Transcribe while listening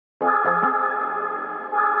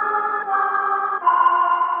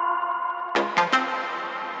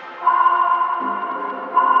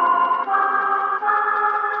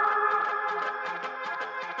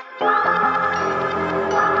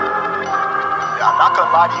Not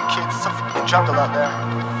gonna lie to you kids, it's a f***ing jungle out there.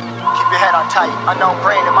 Keep your head on tight, unknown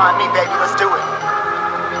brain, M.I.M.E, baby, let's do it.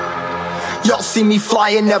 Y'all see me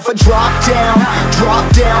flying, never drop down,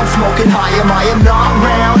 smoking high, I am not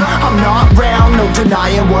round, I'm not round, no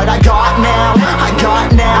denying what I got now,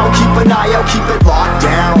 keep an eye out, keep it locked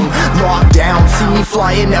down, see me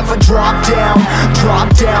flying, never drop down,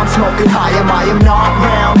 smoking high, I am not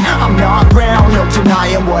round, I'm not round, no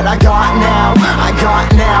denying what I got now,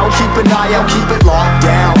 keep an eye out, keep it locked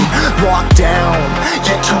down,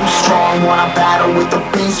 you're too strong, wanna battle with the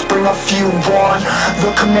beast, bring a few on, the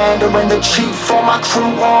commander and the chief for my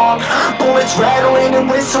crew on. Bullets rattling and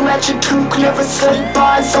whistle at your toque. Never sleep,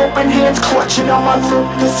 eyes open, hands clutching on my loop.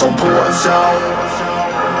 This a war zone.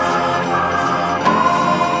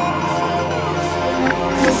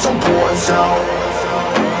 This a war zone.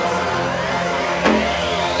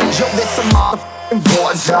 Yo, this a motherfucking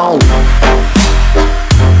war zone.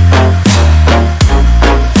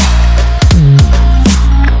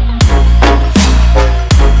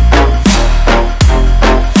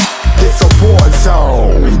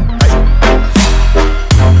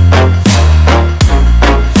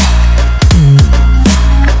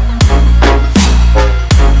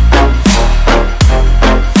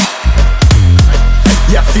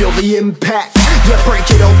 Feel the impact, yeah, break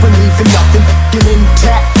it open, leaving nothing f***ing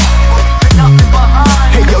intact.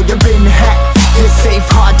 Hey yo, you been hacked, you're safe,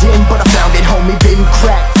 hard in, but I found it, homie, been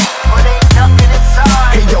cracked. But ain't nothing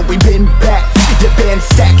inside. Hey yo, we been back, your band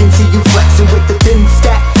stacking, see you flexing with the thin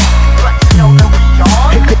stack. Flexing, know that we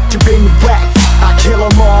on. Hey bitch, you been whacked, I kill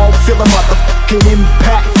them all, feel the motherfucking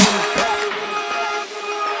impact.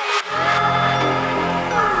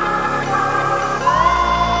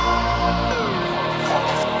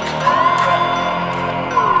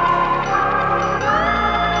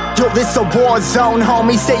 Yo, this a war zone,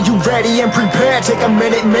 homie, say you ready and prepared. Take a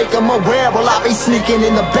minute, make them aware. Well, I be sneaking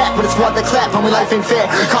in the back, but it's what the clap, homie, life ain't fair.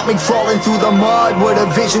 Caught me crawling through the mud with a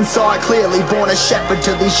vision, saw it clearly. Born a shepherd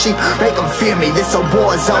to these sheep, make them fear me. This a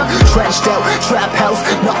war zone, trenched out, trap house,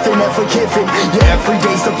 nothing ever given. Yeah, every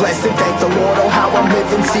day's a blessing, thank the Lord, oh how I'm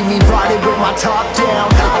living. See me riding with my top down,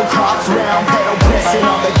 oh cops round, pedal pressing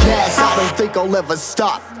on the gas. I don't think I'll ever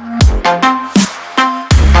stop.